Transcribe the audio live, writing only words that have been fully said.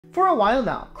For a while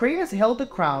now, Cray has held the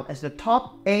crown as the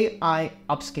top AI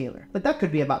upscaler, but that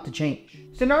could be about to change.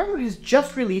 Scenario has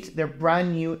just released their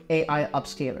brand new AI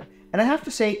upscaler, and I have to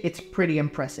say it's pretty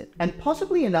impressive, and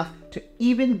possibly enough to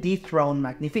even dethrone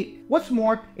Magnifique. What's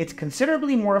more, it's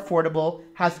considerably more affordable,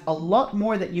 has a lot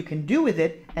more that you can do with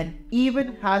it, and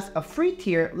even has a free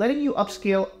tier letting you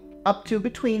upscale up to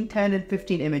between 10 and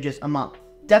 15 images a month.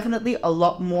 Definitely a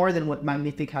lot more than what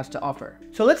Magnifique has to offer.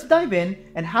 So let's dive in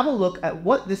and have a look at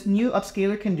what this new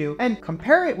upscaler can do and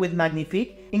compare it with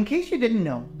Magnifique. In case you didn't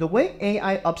know, the way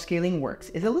AI upscaling works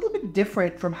is a little bit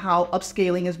different from how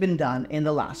upscaling has been done in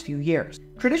the last few years.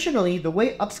 Traditionally, the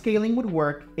way upscaling would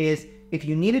work is if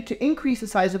you needed to increase the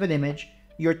size of an image,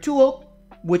 your tool,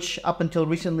 which up until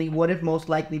recently would have most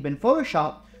likely been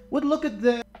Photoshop, would look at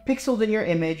the pixels in your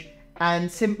image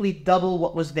and simply double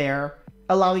what was there,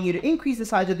 allowing you to increase the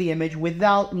size of the image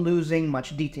without losing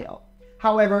much detail.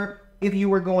 However, if you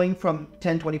were going from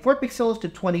 1024 pixels to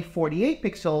 2048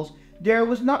 pixels, there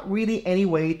was not really any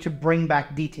way to bring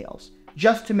back details,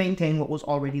 just to maintain what was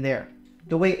already there.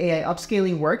 The way AI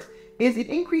upscaling works is it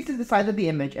increases the size of the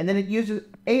image and then it uses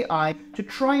AI to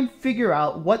try and figure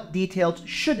out what details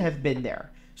should have been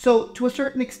there. So to a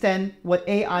certain extent, what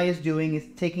AI is doing is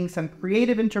taking some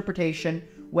creative interpretation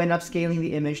when upscaling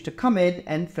the image to come in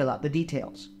and fill out the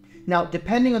details. Now,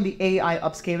 depending on the AI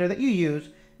upscaler that you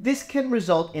use, this can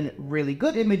result in really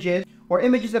good images or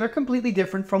images that are completely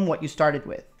different from what you started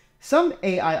with. Some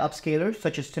AI upscalers,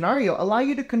 such as Scenario, allow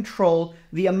you to control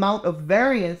the amount of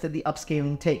variance that the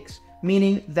upscaling takes,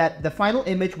 meaning that the final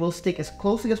image will stick as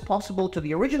closely as possible to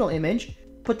the original image,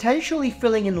 potentially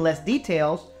filling in less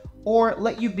details, or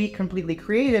let you be completely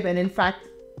creative and in fact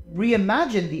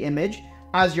reimagine the image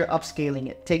as you're upscaling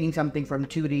it, taking something from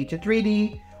 2D to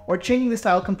 3D, or changing the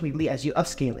style completely as you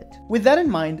upscale it. With that in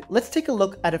mind, let's take a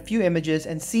look at a few images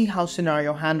and see how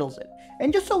Scenario handles it.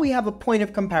 And just so we have a point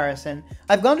of comparison,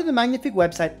 I've gone to the Magnifique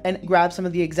website and grabbed some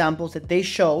of the examples that they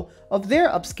show of their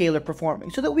upscaler performing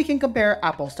so that we can compare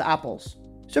apples to apples.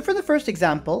 So for the first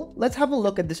example, let's have a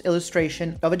look at this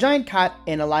illustration of a giant cat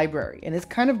in a library, and it's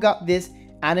kind of got this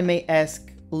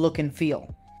anime-esque look and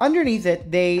feel. Underneath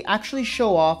it, they actually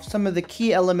show off some of the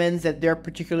key elements that they're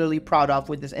particularly proud of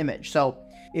with this image. So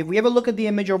if we have a look at the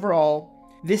image overall,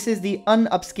 this is the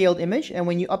unupscaled image, and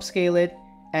when you upscale it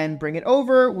and bring it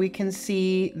over, we can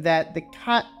see that the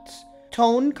cat's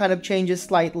tone kind of changes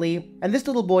slightly. And this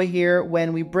little boy here,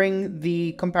 when we bring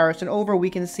the comparison over, we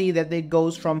can see that it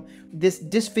goes from this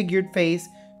disfigured face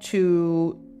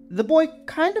to the boy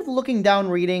kind of looking down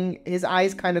reading, his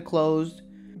eyes kind of closed.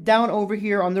 Down over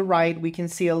here on the right, we can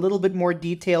see a little bit more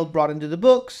detail brought into the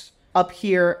books. Up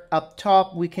here, up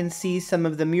top, we can see some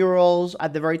of the murals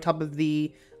at the very top of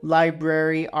the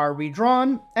library are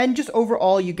redrawn. And just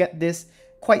overall, you get this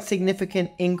quite significant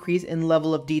increase in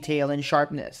level of detail and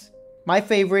sharpness. My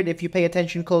favorite, if you pay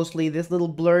attention closely, this little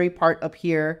blurry part up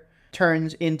here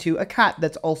turns into a cat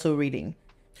that's also reading.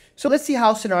 So let's see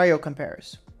how Scenario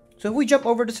compares. So if we jump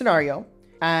over to Scenario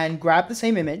and grab the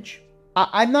same image,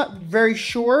 I'm not very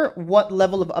sure what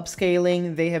level of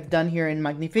upscaling they have done here in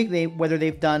Magnifique, whether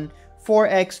they've done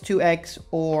 4x, 2x,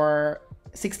 or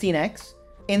 16x.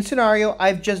 In Scenario,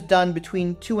 I've just done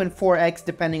between 2 and 4x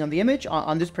depending on the image.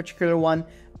 On this particular one,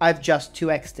 I've just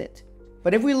 2x'd it.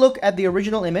 But if we look at the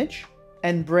original image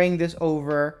and bring this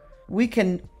over, we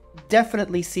can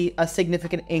definitely see a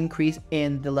significant increase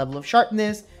in the level of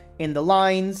sharpness, in the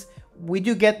lines. We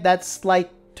do get that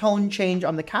slight tone change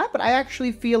on the cat, but I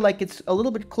actually feel like it's a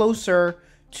little bit closer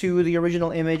to the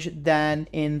original image than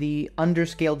in the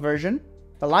underscaled version.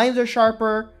 The lines are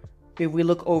sharper. If we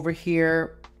look over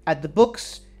here at the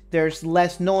books, there's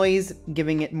less noise,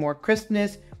 giving it more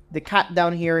crispness. The cat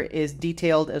down here is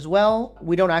detailed as well.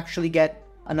 We don't actually get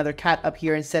another cat up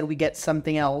here. Instead, we get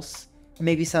something else,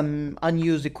 maybe some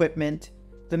unused equipment.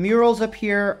 The murals up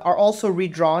here are also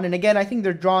redrawn, and again, I think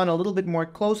they're drawn a little bit more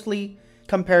closely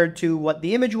compared to what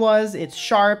the image was. It's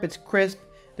sharp, it's crisp,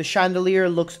 the chandelier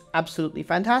looks absolutely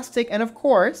fantastic, and of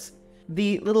course,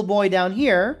 the little boy down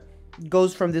here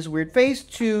goes from this weird face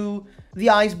to the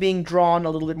eyes being drawn a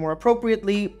little bit more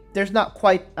appropriately. There's not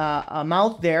quite a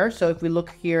mouth there, so if we look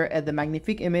here at the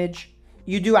Magnifique image,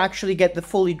 you do actually get the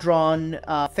fully drawn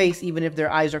face even if their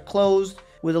eyes are closed,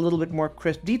 with a little bit more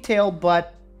crisp detail,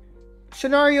 but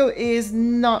Scenario is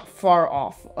not far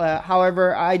off.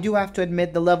 However, I do have to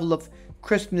admit the level of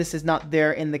crispness is not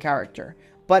there in the character.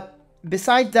 But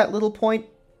besides that little point,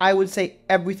 I would say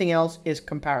everything else is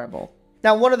comparable.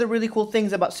 Now, one of the really cool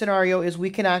things about Scenario is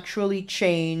we can actually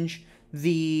change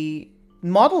the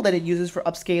model that it uses for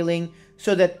upscaling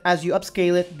so that as you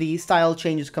upscale it, the style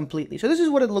changes completely. So this is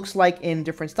what it looks like in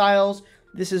different styles.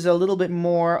 This is a little bit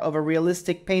more of a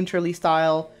realistic painterly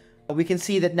style. We can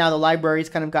see that now the library's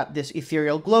kind of got this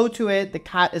ethereal glow to it. The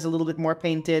cat is a little bit more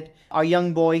painted. Our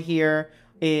young boy here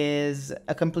is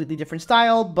a completely different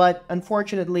style, but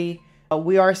unfortunately,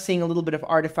 we are seeing a little bit of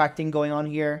artifacting going on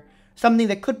here. Something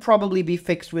that could probably be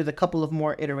fixed with a couple of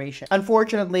more iterations.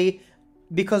 Unfortunately,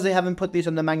 because they haven't put these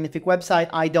on the Magnifique website,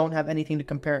 I don't have anything to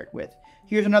compare it with.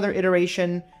 Here's another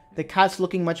iteration. The cat's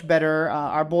looking much better.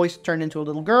 Our boy's turned into a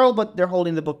little girl, but they're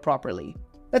holding the book properly.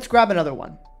 Let's grab another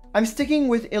one. I'm sticking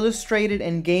with illustrated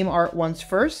and game art ones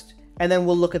first, and then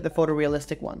we'll look at the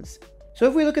photorealistic ones. So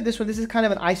if we look at this one, this is kind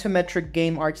of an isometric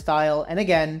game art style. And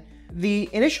again, the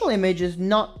initial image is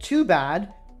not too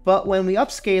bad, but when we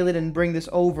upscale it and bring this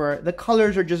over, the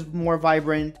colors are just more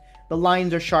vibrant. The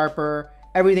lines are sharper.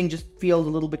 Everything just feels a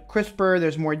little bit crisper.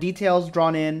 There's more details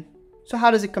drawn in. So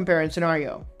how does it compare in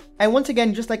scenario? And once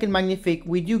again, just like in Magnifique,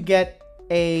 we do get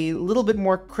a little bit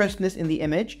more crispness in the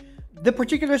image. The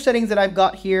particular settings that I've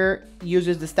got here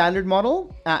uses the standard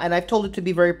model, and I've told it to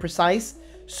be very precise.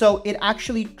 So it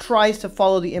actually tries to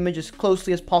follow the image as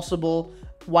closely as possible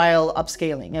while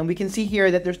upscaling. And we can see here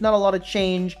that there's not a lot of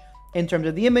change in terms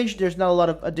of the image. There's not a lot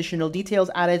of additional details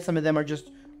added. Some of them are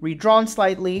just redrawn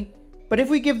slightly. But if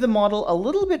we give the model a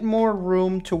little bit more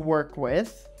room to work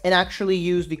with and actually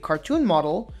use the cartoon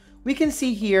model, we can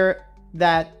see here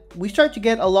that we start to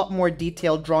get a lot more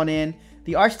detail drawn in.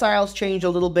 The art styles change a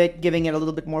little bit, giving it a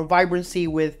little bit more vibrancy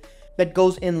that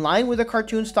goes in line with a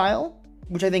cartoon style,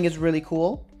 which I think is really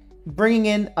cool. Bringing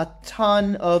in a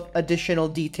ton of additional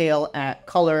detail,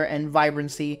 color, and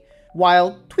vibrancy,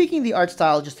 while tweaking the art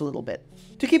style just a little bit.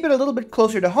 To keep it a little bit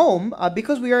closer to home,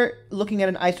 because we are looking at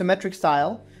an isometric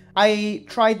style, I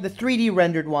tried the 3D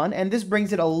rendered one, and this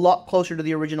brings it a lot closer to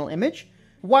the original image,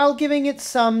 while giving it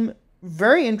some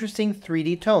very interesting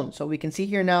 3D tones. So we can see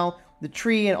here now, the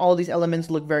tree and all these elements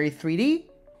look very 3D,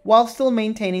 while still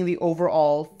maintaining the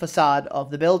overall facade of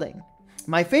the building.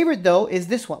 My favorite though is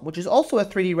this one, which is also a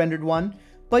 3D rendered one,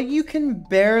 but you can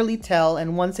barely tell,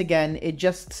 and once again, it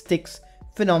just sticks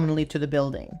phenomenally to the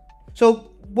building.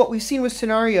 So what we've seen with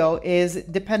scenario is,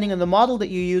 depending on the model that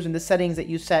you use and the settings that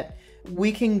you set,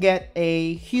 we can get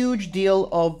a huge deal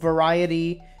of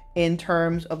variety in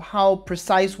terms of how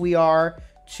precise we are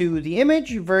to the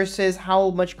image versus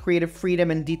how much creative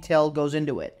freedom and detail goes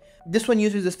into it. This one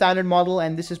uses the standard model,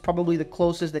 and this is probably the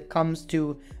closest that comes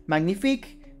to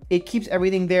Magnifique. It keeps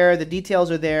everything there, the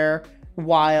details are there,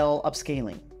 while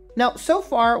upscaling. Now, so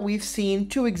far, we've seen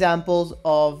two examples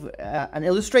of an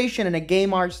illustration and a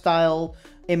game art style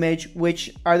image,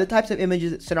 which are the types of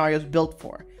images that Scenario is built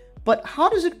for. But how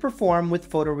does it perform with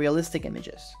photorealistic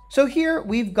images? So here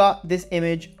we've got this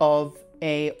image of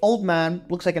an old man,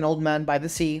 looks like an old man by the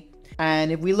sea.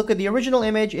 And if we look at the original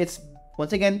image, it's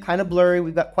once again kind of blurry.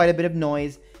 We've got quite a bit of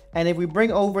noise. And if we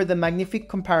bring over the Magnifique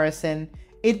comparison,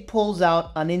 it pulls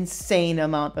out an insane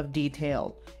amount of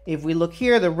detail. If we look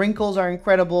here, the wrinkles are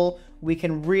incredible. We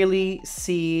can really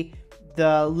see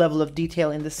the level of detail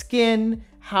in the skin,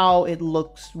 how it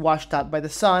looks washed out by the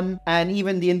sun, and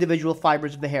even the individual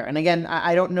fibers of the hair. And again,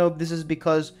 I don't know if this is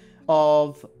because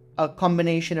of a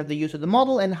combination of the use of the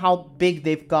model and how big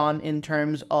they've gone in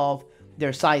terms of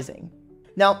their sizing.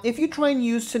 Now, if you try and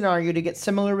use Scenario to get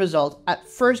similar results, at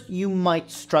first you might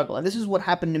struggle. And this is what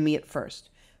happened to me at first.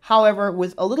 However,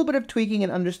 with a little bit of tweaking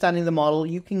and understanding the model,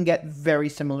 you can get very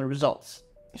similar results.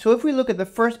 So if we look at the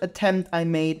first attempt I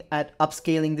made at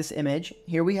upscaling this image,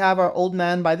 here we have our old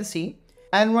man by the sea,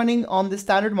 and running on the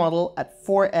standard model at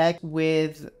 4x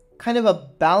with kind of a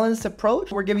balanced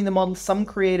approach. We're giving the model some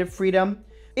creative freedom.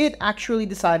 It actually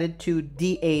decided to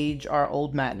de-age our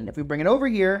old man. And if we bring it over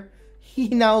here, he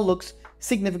now looks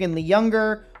significantly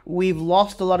younger. We've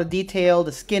lost a lot of detail.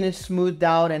 The skin is smoothed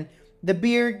out, and the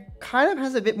beard kind of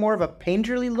has a bit more of a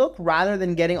painterly look rather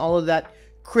than getting all of that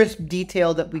crisp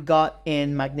detail that we got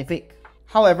in Magnifique.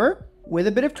 However, with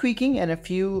a bit of tweaking and a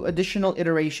few additional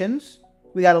iterations,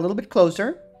 we got a little bit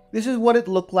closer. This is what it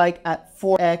looked like at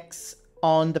 4x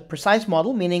on the precise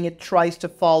model, meaning it tries to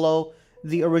follow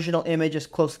the original image as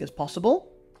closely as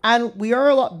possible. And we are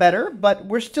a lot better, but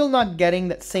we're still not getting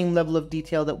that same level of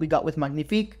detail that we got with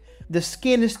Magnifique. The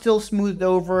skin is still smoothed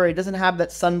over. It doesn't have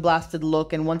that sun-blasted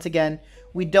look. And once again,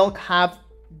 we don't have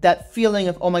that feeling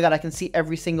of, oh my God, I can see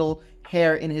every single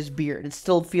hair in his beard. It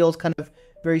still feels kind of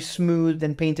very smooth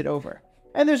and painted over.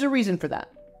 And there's a reason for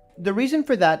that. The reason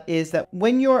for that is that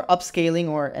when you're upscaling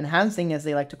or enhancing, as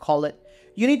they like to call it,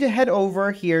 you need to head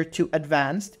over here to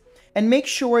Advanced and make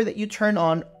sure that you turn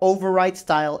on Override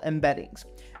Style Embeddings.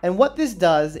 And what this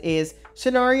does is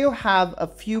Scenario have a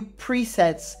few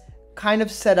presets kind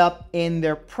of set up in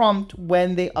their prompt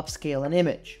when they upscale an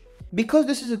image. Because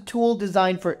this is a tool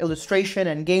designed for illustration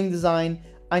and game design,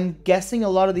 I'm guessing a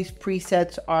lot of these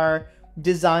presets are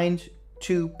designed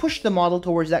to push the model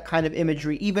towards that kind of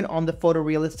imagery, even on the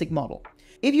photorealistic model.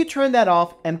 If you turn that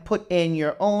off and put in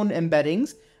your own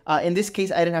embeddings, in this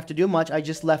case, I didn't have to do much. I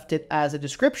just left it as a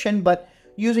description, but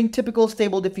using typical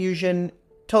stable diffusion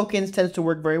tokens tends to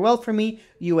work very well for me.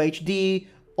 UHD,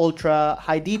 ultra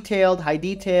high detailed,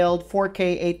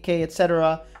 4K, 8K,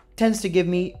 etc. tends to give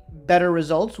me better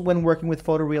results when working with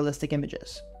photorealistic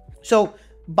images. So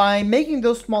by making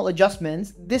those small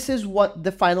adjustments, this is what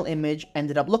the final image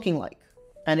ended up looking like.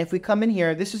 And if we come in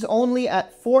here, this is only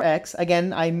at 4x.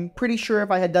 Again, I'm pretty sure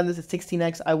if I had done this at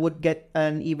 16x, I would get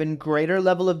an even greater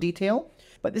level of detail.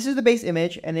 But this is the base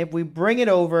image, and if we bring it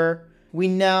over, we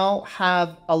now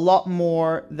have a lot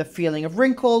more the feeling of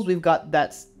wrinkles. We've got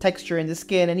that texture in the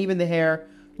skin, and even the hair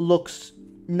looks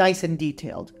nice and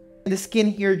detailed. The skin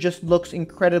here just looks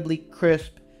incredibly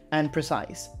crisp and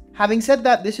precise. Having said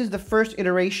that, this is the first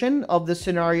iteration of the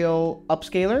scenario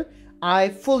upscaler. I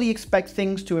fully expect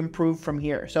things to improve from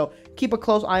here. So keep a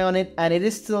close eye on it, and it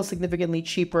is still significantly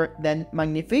cheaper than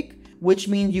Magnifique, which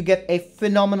means you get a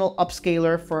phenomenal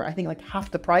upscaler for I think like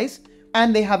half the price,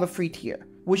 and they have a free tier,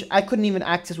 which I couldn't even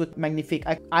access with Magnifique.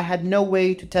 I had no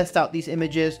way to test out these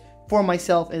images for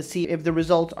myself and see if the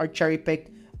results are cherry-picked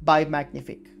by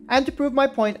Magnifique. And to prove my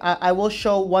point, I will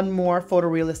show one more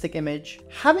photorealistic image.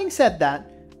 Having said that,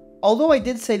 although I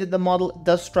did say that the model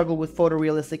does struggle with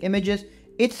photorealistic images,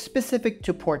 it's specific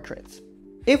to portraits.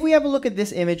 If we have a look at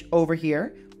this image over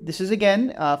here, this is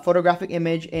again a photographic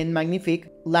image in Magnifique,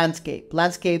 landscape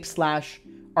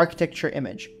 / architecture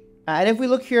image. And if we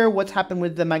look here, what's happened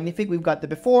with the Magnifique, we've got the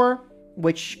before,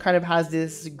 which kind of has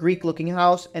this Greek looking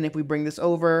house. And if we bring this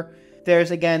over,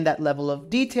 there's again that level of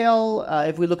detail.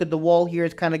 If we look at the wall here,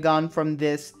 it's kind of gone from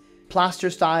this plaster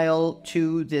style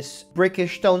to this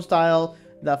brickish stone style.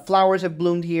 The flowers have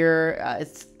bloomed here.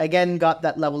 It's again got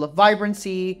that level of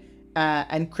vibrancy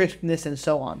and crispness and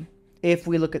so on. If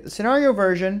we look at the scenario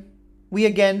version, we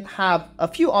again have a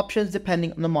few options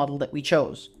depending on the model that we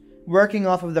chose. Working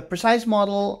off of the precise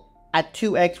model at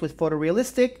 2x with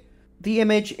photorealistic, the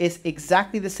image is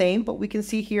exactly the same, but we can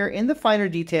see here in the finer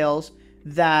details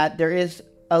that there is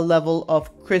a level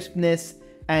of crispness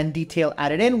and detail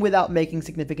added in without making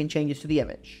significant changes to the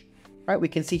image. Right? We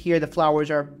can see here the flowers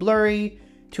are blurry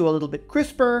to a little bit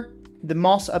crisper. The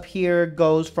moss up here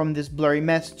goes from this blurry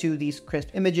mess to these crisp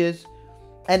images.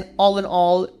 And all in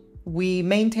all, we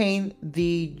maintain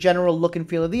the general look and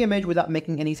feel of the image without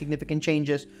making any significant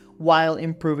changes while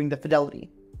improving the fidelity.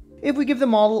 If we give the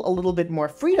model a little bit more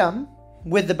freedom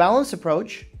with the balance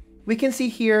approach, we can see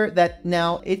here that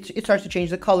now it starts to change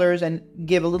the colors and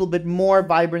give a little bit more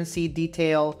vibrancy,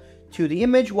 detail to the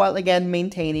image while again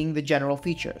maintaining the general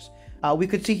features. We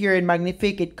could see here in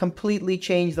Magnifique, it completely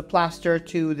changed the plaster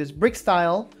to this brick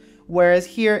style, whereas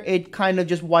here it kind of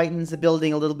just whitens the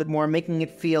building a little bit more, making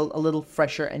it feel a little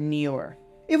fresher and newer.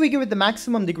 If we give it the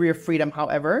maximum degree of freedom,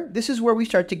 however, this is where we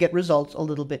start to get results a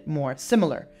little bit more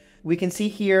similar. We can see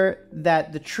here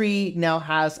that the tree now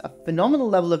has a phenomenal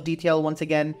level of detail. Once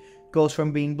again, goes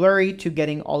from being blurry to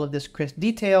getting all of this crisp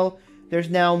detail. There's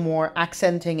now more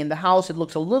accenting in the house. It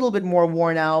looks a little bit more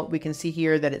worn out. We can see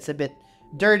here that it's a bit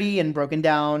dirty and broken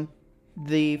down.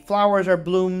 The flowers are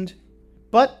bloomed,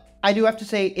 but I do have to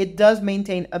say it does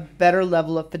maintain a better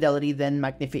level of fidelity than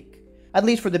Magnifique, at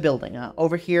least for the building.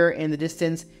 Over here in the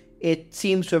distance, it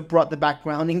seems to have brought the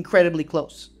background incredibly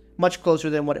close, much closer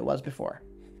than what it was before.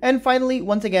 And finally,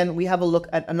 once again, we have a look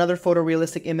at another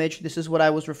photorealistic image. This is what I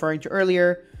was referring to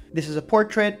earlier. This is a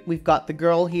portrait. We've got the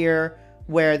girl here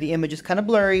where the image is kind of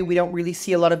blurry. We don't really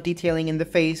see a lot of detailing in the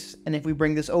face. And if we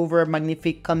bring this over,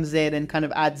 Magnifique comes in and kind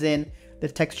of adds in the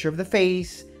texture of the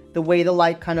face, the way the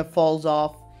light kind of falls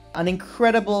off, an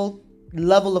incredible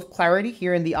level of clarity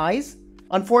here in the eyes.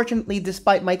 Unfortunately,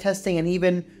 despite my testing and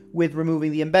even with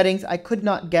removing the embeddings, I could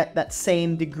not get that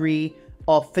same degree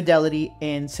of fidelity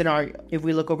in scenario. If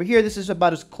we look over here, this is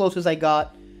about as close as I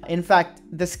got. In fact,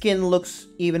 the skin looks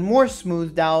even more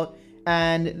smoothed out,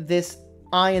 and this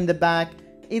eye in the back,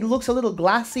 it looks a little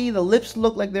glassy. The lips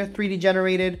look like they're 3D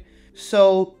generated.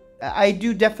 So I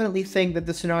do definitely think that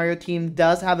the scenario team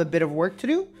does have a bit of work to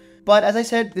do. But as I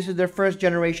said, this is their first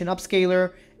generation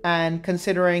upscaler, and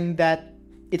considering that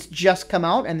it's just come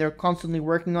out and they're constantly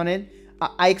working on it,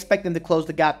 I expect them to close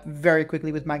the gap very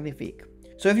quickly with Magnifique.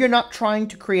 So if you're not trying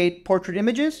to create portrait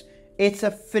images, it's a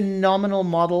phenomenal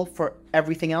model for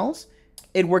everything else.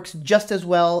 It works just as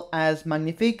well as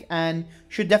Magnifique and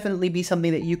should definitely be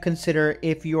something that you consider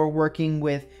if you're working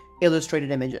with illustrated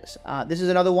images. This is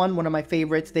another one of my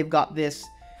favorites. They've got this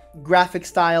graphic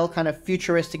style, kind of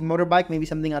futuristic motorbike, maybe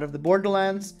something out of the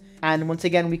Borderlands. And once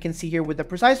again, we can see here with the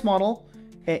precise model,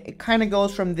 it kind of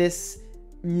goes from this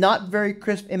not very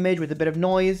crisp image with a bit of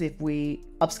noise. If we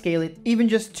upscale it even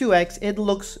just 2x, it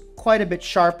looks quite a bit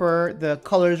sharper. The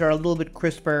colors are a little bit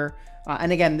crisper.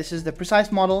 And again, this is the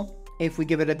precise model. If we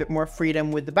give it a bit more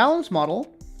freedom with the balance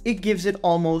model, it gives it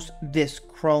almost this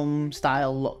chrome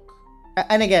style look.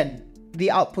 And again,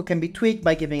 the output can be tweaked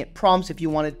by giving it prompts if you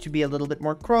want it to be a little bit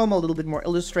more chrome, a little bit more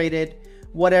illustrated,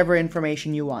 whatever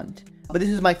information you want. But this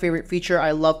is my favorite feature.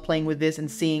 I love playing with this and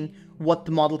seeing what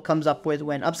the model comes up with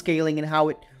when upscaling and how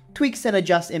it tweaks and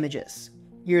adjusts images.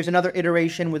 Here's another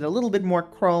iteration with a little bit more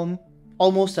chrome,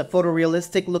 almost a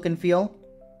photorealistic look and feel.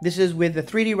 This is with the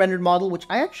 3D rendered model, which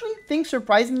I actually think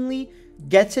surprisingly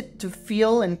gets it to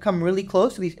feel and come really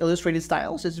close to these illustrated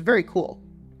styles. It's very cool.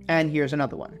 And here's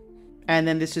another one. And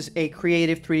then this is a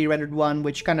creative 3D rendered one,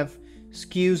 which kind of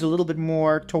skews a little bit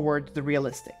more towards the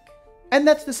realistic. And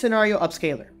that's the Scenario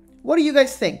Upscaler. What do you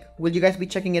guys think? Will you guys be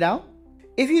checking it out?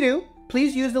 If you do,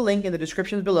 please use the link in the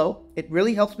description below. It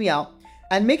really helps me out.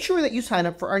 And make sure that you sign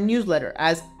up for our newsletter,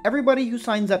 as everybody who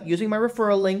signs up using my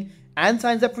referral link and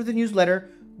signs up for the newsletter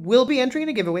will be entering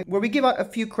a giveaway where we give out a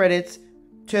few credits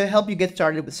to help you get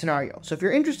started with Scenario. So if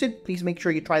you're interested, please make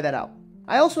sure you try that out.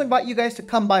 I also invite you guys to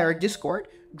come by our Discord,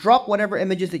 drop whatever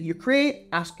images that you create,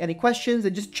 ask any questions,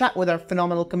 and just chat with our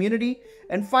phenomenal community.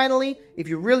 And finally, if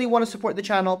you really want to support the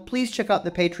channel, please check out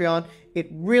the Patreon. It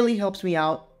really helps me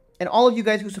out. And all of you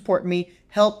guys who support me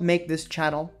help make this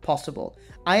channel possible.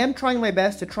 I am trying my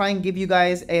best to try and give you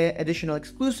guys additional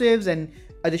exclusives and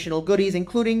additional goodies,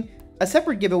 including a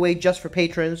separate giveaway just for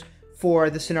patrons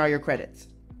for the Scenario credits.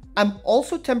 I'm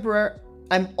also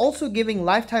giving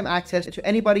lifetime access to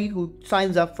anybody who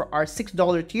signs up for our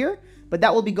 $6 tier, but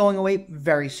that will be going away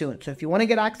very soon. So if you want to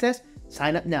get access,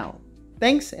 sign up now.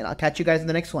 Thanks, and I'll catch you guys in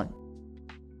the next one.